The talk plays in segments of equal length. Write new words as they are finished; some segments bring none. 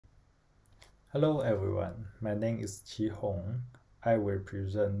Hello everyone, my name is Qi Hong. I will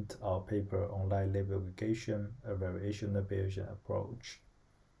present our paper Online Label Aggregation, a Variational Bayesian approach.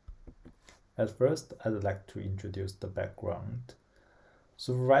 At first, I'd like to introduce the background.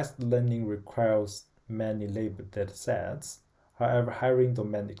 Supervised learning requires many label datasets. However, hiring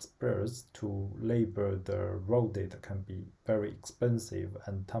domain experts to label the raw data can be very expensive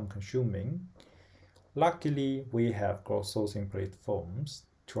and time-consuming. Luckily, we have crowdsourcing platforms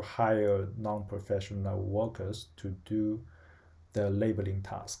to hire non-professional workers to do the labeling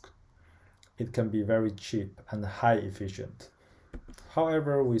task. It can be very cheap and high efficient.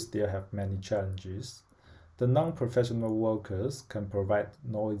 However, we still have many challenges. The non-professional workers can provide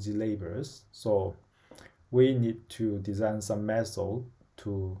noisy labels, so we need to design some method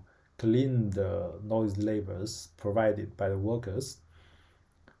to clean the noisy labels provided by the workers.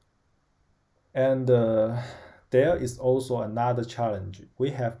 And there is also another challenge.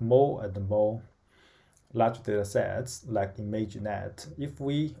 We have more and more large data sets like ImageNet. If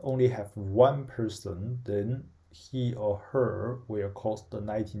we only have one person, then he or her will cost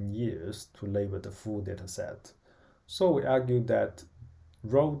 19 years to label the full data set. So we argue that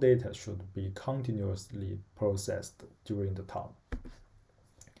raw data should be continuously processed during the time.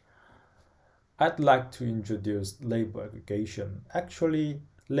 I'd like to introduce label aggregation. Actually,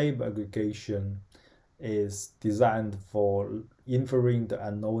 label aggregation is designed for inferring the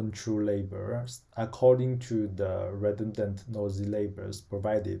unknown true labels according to the redundant noisy labels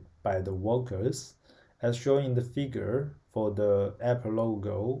provided by the workers. As shown in the figure, for the Apple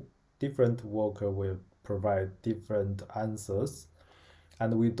logo, different workers will provide different answers,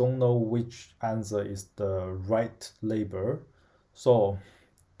 and we don't know which answer is the right label. So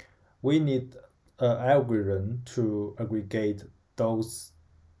we need an algorithm to aggregate those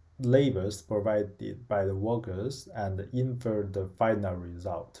labels provided by the workers and infer the final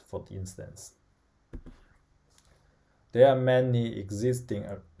result for the instance. There are many existing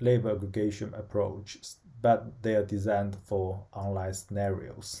label aggregation approaches, but they are designed for online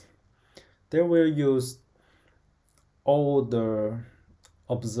scenarios. They will use all the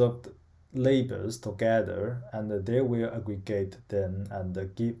observed labels together, and they will aggregate them and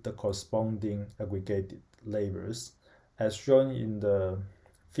give the corresponding aggregated labels. As shown in the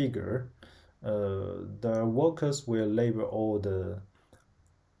figure, the workers will label all the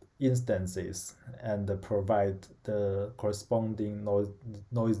instances and provide the corresponding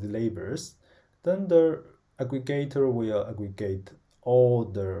noisy labels. Then the aggregator will aggregate all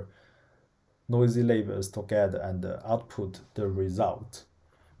the noisy labels together and output the result.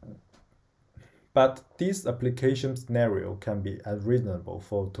 But this application scenario can be unreasonable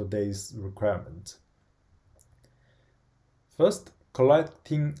for today's requirement. First,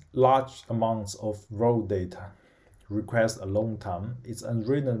 collecting large amounts of raw data requires a long time. It's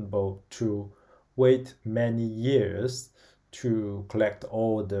unreasonable to wait many years to collect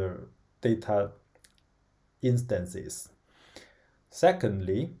all the data instances.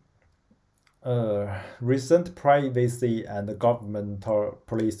 Secondly, recent privacy and governmental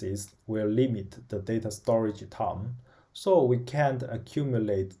policies will limit the data storage time, so we can't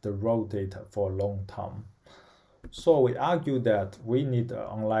accumulate the raw data for a long time. So we argue that we need an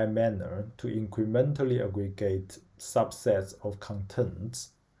online manner to incrementally aggregate subsets of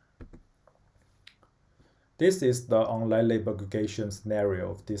contents. This is the online label aggregation scenario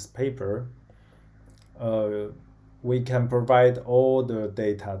of this paper. We can provide all the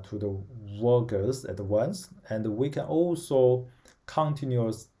data to the workers at once, and we can also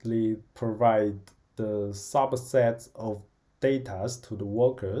continuously provide the subsets of data to the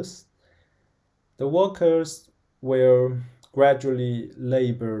workers. The workers will gradually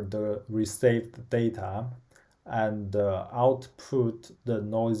label the received data and output the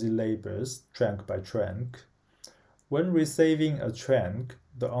noisy labels chunk by chunk. When receiving a chunk,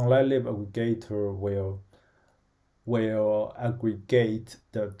 the online label aggregator will aggregate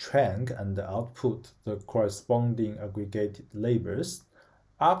the chunk and output the corresponding aggregated labels.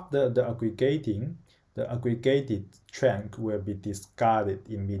 After the aggregating, the aggregated chunk will be discarded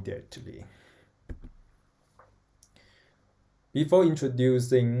immediately. Before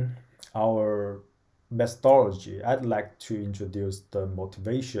introducing our methodology, I'd like to introduce the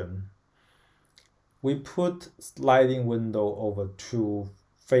motivation. We put sliding window over two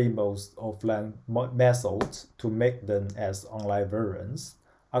famous offline methods to make them as online versions.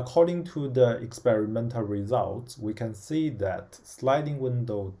 According to the experimental results, we can see that sliding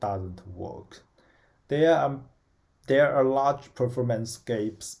window doesn't work. There are large performance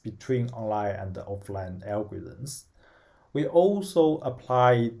gaps between online and offline algorithms. We also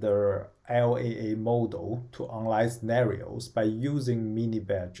apply the LAA model to online scenarios by using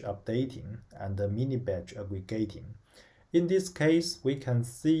mini-batch updating and mini-batch aggregating. In this case, we can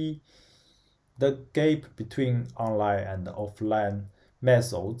see the gap between online and offline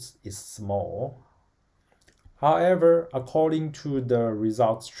methods is small. However, according to the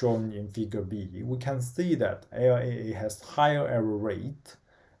results shown in Figure B, we can see that LAA has higher error rate.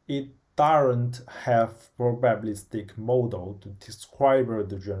 It doesn't have probabilistic model to describe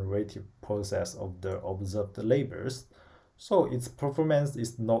the generative process of the observed labels, so its performance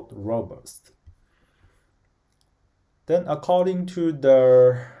is not robust. Then according to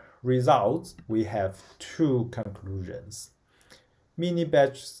the results, we have two conclusions.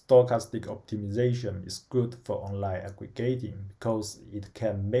 Mini-batch stochastic optimization is good for online aggregating because it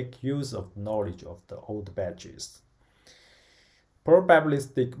can make use of knowledge of the old batches.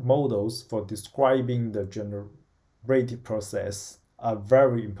 Probabilistic models for describing the generative process are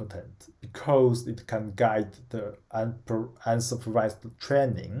very important because it can guide the unsupervised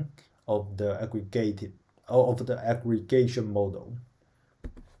training of the aggregation model.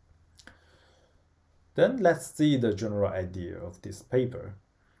 Then let's see the general idea of this paper.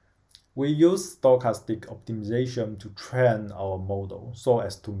 We use stochastic optimization to train our model so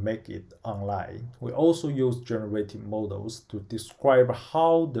as to make it online. We also use generative models to describe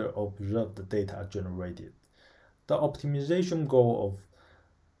how the observed data are generated. The optimization goal of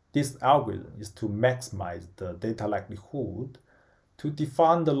this algorithm is to maximize the data likelihood. To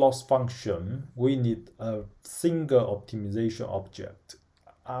define the loss function, we need a single optimization object.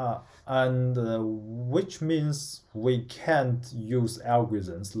 Which means we can't use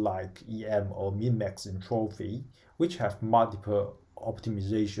algorithms like EM or min-max entropy, which have multiple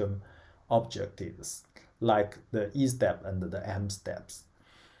optimization objectives, like the E step and the M steps.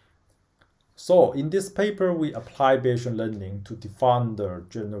 So in this paper, we apply Bayesian learning to define the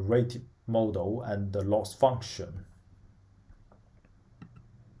generative model and the loss function.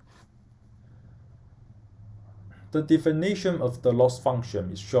 The definition of the loss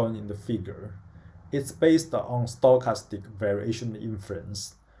function is shown in the figure. It's based on stochastic variation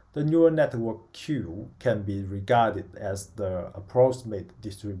inference. The neural network Q can be regarded as the approximate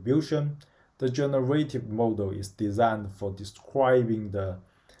distribution. The generative model is designed for describing the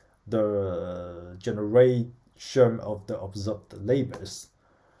generation of the observed labels.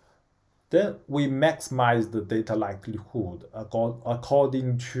 Then we maximize the data likelihood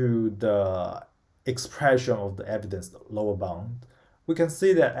according to the expression of the evidence lower bound. We can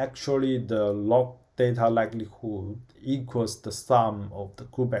see that actually the log data likelihood equals the sum of the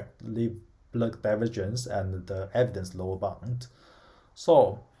Kullback-Leibler divergence and the evidence lower bound.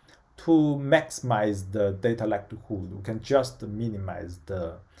 So to maximize the data likelihood, we can just minimize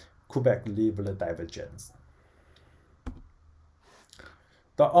the Kullback-Leibler divergence.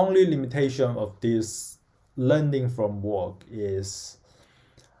 The only limitation of this learning from work is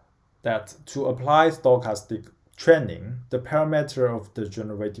that to apply stochastic training, the parameter of the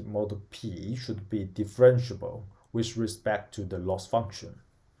generative model P should be differentiable with respect to the loss function.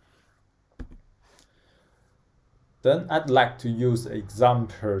 Then I'd like to use an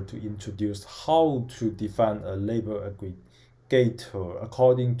example to introduce how to define a label aggregator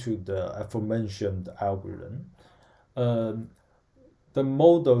according to the aforementioned algorithm. The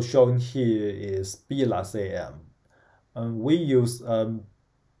model shown here is B+AM. We use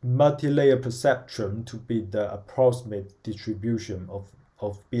multi-layer perceptron to be the approximate distribution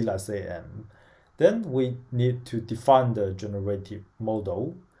of B+AM. Then we need to define the generative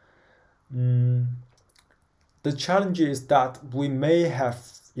model. The challenge is that we may have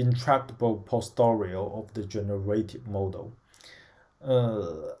intractable posterior of the generative model.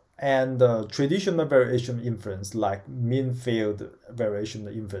 Traditional variation inference, like mean-field variation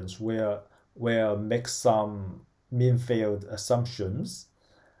inference, will make some mean-field assumptions.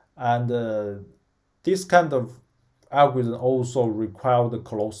 And this kind of algorithm also require the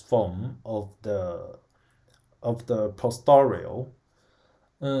closed form of the posterior.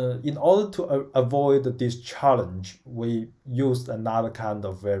 In order to avoid this challenge, we used another kind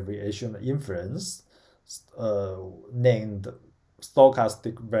of variation inference named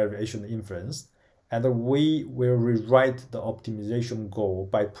stochastic variation inference, and we will rewrite the optimization goal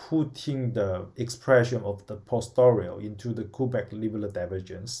by putting the expression of the posterior into the Kullback-Leibler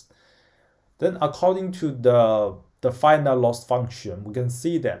divergence. Then according to the final loss function, we can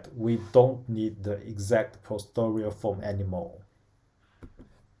see that we don't need the exact posterior form anymore.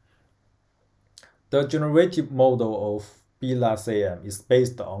 The generative model of B+AM is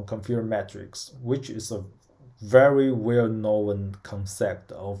based on confirmed matrix, which is a very well-known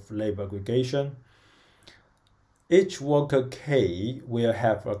concept of label aggregation. Each worker K will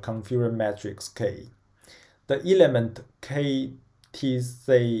have a configuration matrix K. The element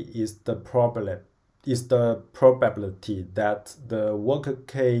KTC is the probability that the worker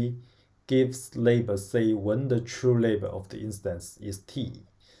K gives label C when the true label of the instance is T.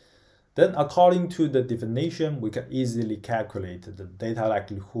 Then according to the definition, we can easily calculate the data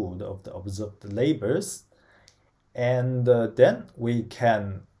likelihood of the observed labels. And then we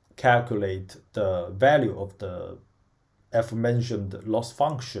can calculate the value of the aforementioned loss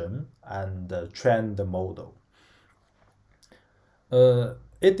function and train the model.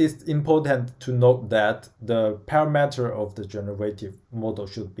 It is important to note that the parameter of the generative model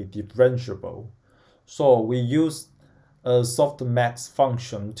should be differentiable. So we use a softmax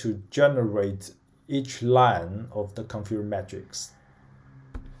function to generate each line of the configuration matrix.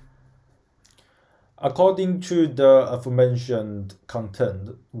 According to the aforementioned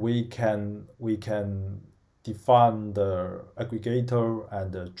content, we can define the aggregator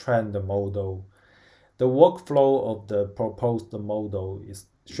and train the model. The workflow of the proposed model is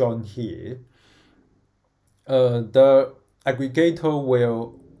shown here. The aggregator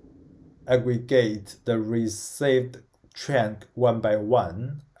will aggregate the received chunk one by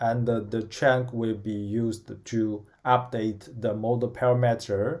one, and the chunk will be used to update the model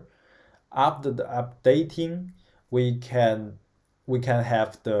parameter. After the updating, we can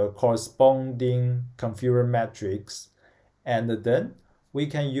have the corresponding configuration matrix, and then we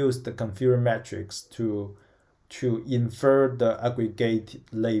can use the configuration matrix to infer the aggregated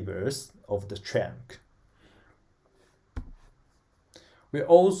labels of the chunk. We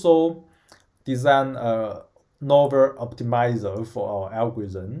also design a novel optimizer for our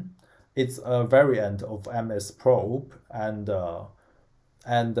algorithm. It's a variant of MS probe, and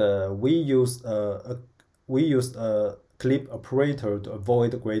we use a clip operator to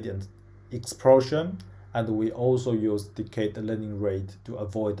avoid gradient explosion, and we also use decayed learning rate to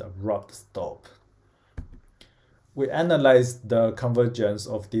avoid abrupt stop. We analyze the convergence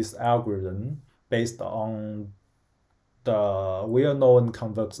of this algorithm based on the well-known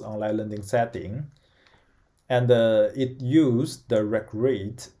convex online learning setting, and it used the rec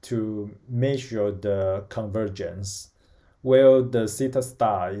rate to measure the convergence, where the theta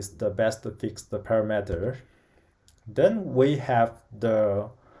star is the best fixed parameter. Then we have the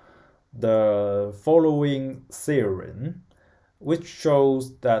following theorem, which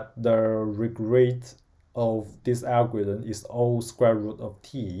shows that the rec rate of this algorithm is all square root of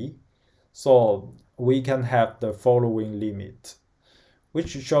t. So we can have the following limit,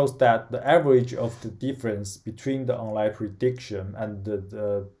 which shows that the average of the difference between the online prediction and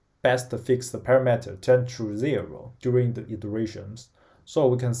the best fixed parameter tends to 0 during the iterations. So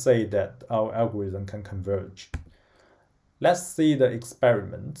we can say that our algorithm can converge. Let's see the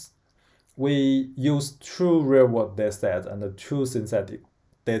experiments. We use 2 real-world datasets and 2 synthetic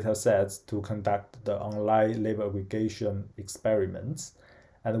datasets to conduct the online label aggregation experiments.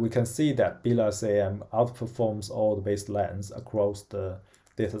 And we can see that BLACM outperforms all the baselines across the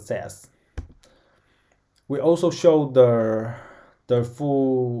datasets. We also show the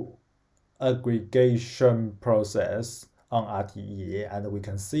full aggregation process on RTE, and we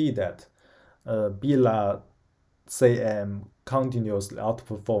can see that BLACM continuously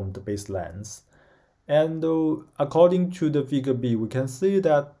outperformed the baselines. And according to the figure B, we can see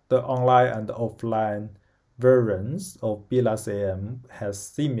that the online and offline variance of BLACM has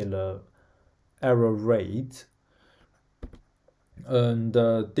similar error rate. And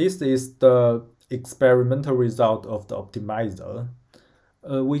this is the experimental result of the optimizer.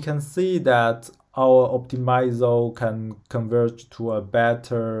 We can see that our optimizer can converge to a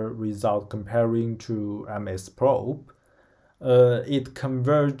better result comparing to MS probe. It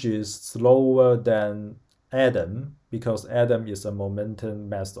converges slower than Adam because Adam is a momentum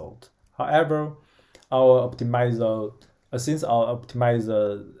method. However, our optimizer, since our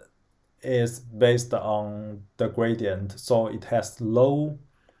optimizer is based on the gradient, so it has low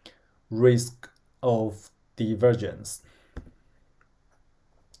risk of divergence.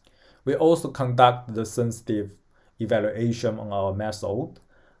 We also conduct the sensitive evaluation on our method.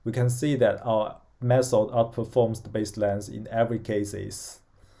 We can see that our method outperforms the baselines in every cases.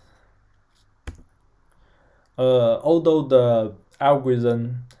 Although the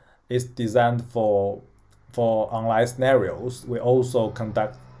algorithm is designed for online scenarios, we also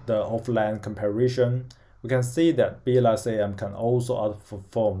conduct the offline comparison. We can see that BLACM can also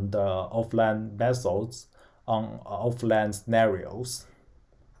outperform the offline methods on offline scenarios.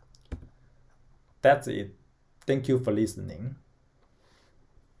 That's it. Thank you for listening.